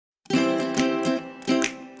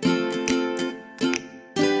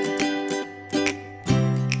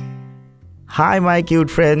Hi my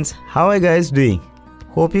cute friends, how are you guys doing?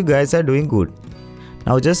 Hope you guys are doing good.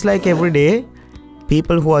 Now just like every day,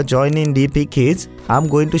 people who are joining DP Kids, I'm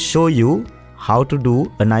going to show you how to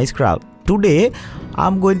do a nice craft. Today,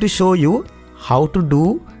 I'm going to show you how to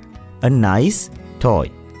do a nice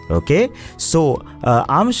toy. Okay, so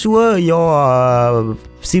I'm sure your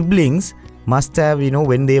siblings must have,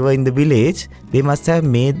 when they were in the village, they must have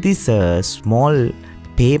made this small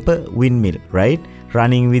paper windmill, right?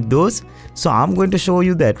 Running with those. So I'm going to show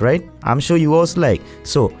you that, right? I'm sure you also like.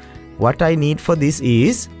 So what I need for this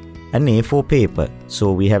is an A4 paper.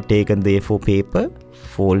 So we have taken the A4 paper,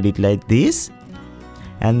 fold it like this,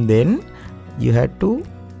 and then you have to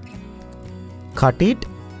cut it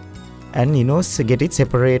and get it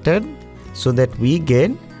separated so that we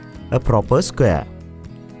get a proper square.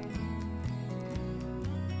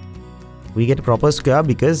 We get a proper square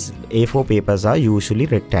because A4 papers are usually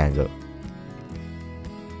rectangle.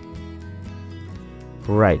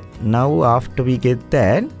 Right, now after we get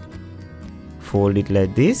that, fold it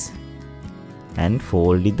like this and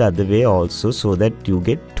fold it the other way also, so that you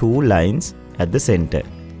get two lines at the center.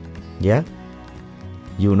 Yeah,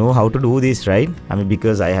 you know how to do this, right? I mean,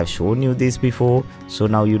 because I have shown you this before, so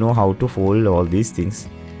now you know how to fold all these things.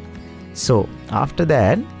 So after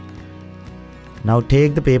that, now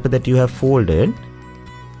take the paper that you have folded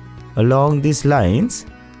along these lines,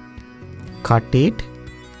 cut it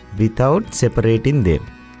without separating them.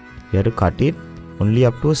 You have to cut it only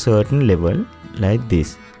up to a certain level like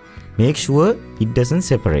this. Make sure it doesn't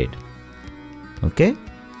separate. Okay?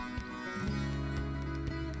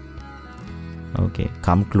 Okay,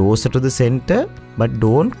 come closer to the center, but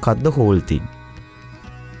don't cut the whole thing.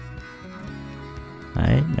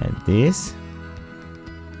 Right, like this.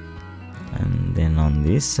 And then on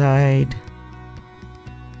this side.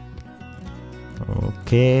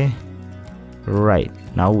 Okay. Right,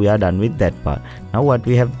 now we are done with that part. Now what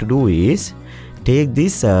we have to do is take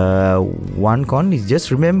this one corner.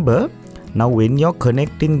 Just remember, now when you're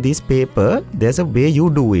connecting this paper, there's a way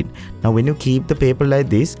you do it. Now when you keep the paper like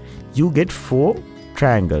this, you get 4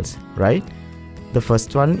 triangles, right? The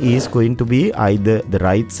first one is going to be either the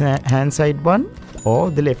right hand side one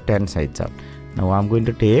or the left hand side one. Now I'm going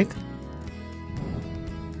to take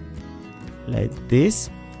like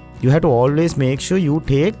this. You have to always make sure you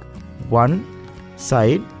take one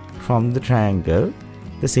side from the triangle.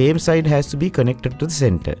 The same side has to be connected to the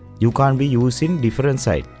center. You can't be using different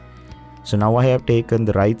side. So now I have taken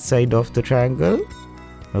the right side of the triangle,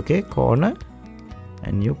 okay, corner,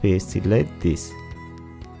 and you paste it like this.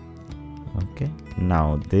 Okay,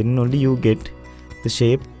 now then only you get the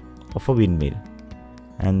shape of a windmill.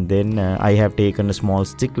 And then I have taken a small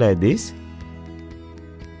stick like this.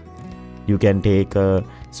 You can take a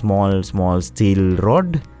small steel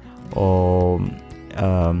rod, or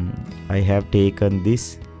I have taken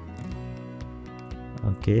this.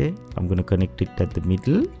 Okay, I'm gonna connect it at the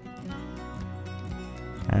middle,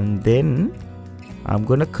 and then I'm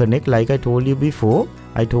gonna connect like I told you before.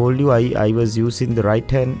 I told you I was using the right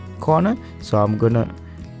hand corner, so I'm gonna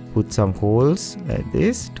put some holes like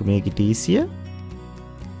this to make it easier.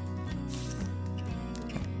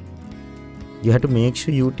 You have to make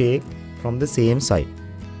sure you take from the same side,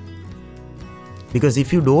 because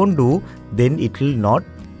if you don't do, then it will not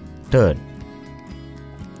turn.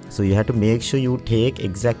 So you have to make sure you take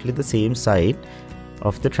exactly the same side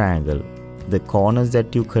of the triangle. The corners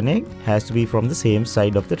that you connect has to be from the same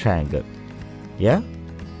side of the triangle. Yeah,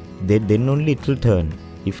 then only it will turn.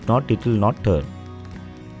 If not, it will not turn.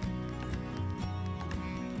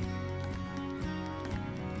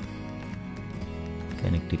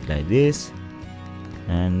 Connect it like this,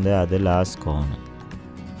 and the other last corner.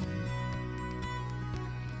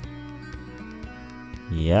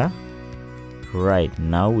 Yeah, right,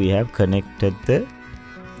 now we have connected the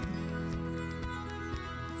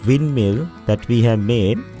windmill that we have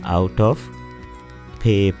made out of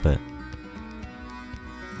paper.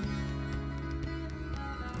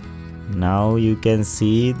 Now you can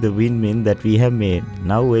see the windmill that we have made.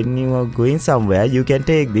 Now when you are going somewhere, you can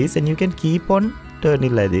take this and you can keep on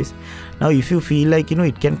turning like this. Now if you feel like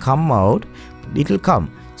it can come out, it will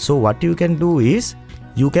come. So what you can do is,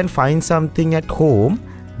 you can find something at home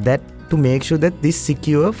that to make sure that this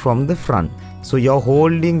secure from the front. So you're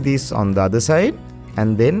holding this on the other side,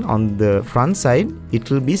 and then on the front side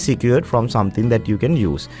it will be secured from something that you can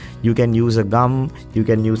use. You can use a gum, you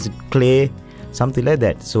can use clay, something like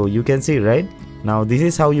that. So you can see, right? Now this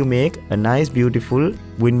is how you make a nice beautiful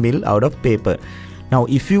windmill out of paper. Now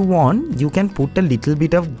if you want, you can put a little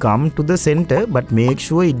bit of gum to the center, but make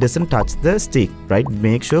sure it doesn't touch the stick, right?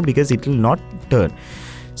 Make sure, because it will not turn.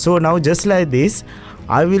 So now just like this,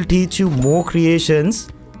 I will teach you more creations.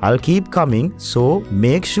 I'll keep coming, so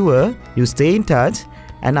make sure you stay in touch,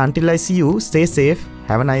 and until I see you, stay safe.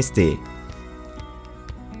 Have a nice day.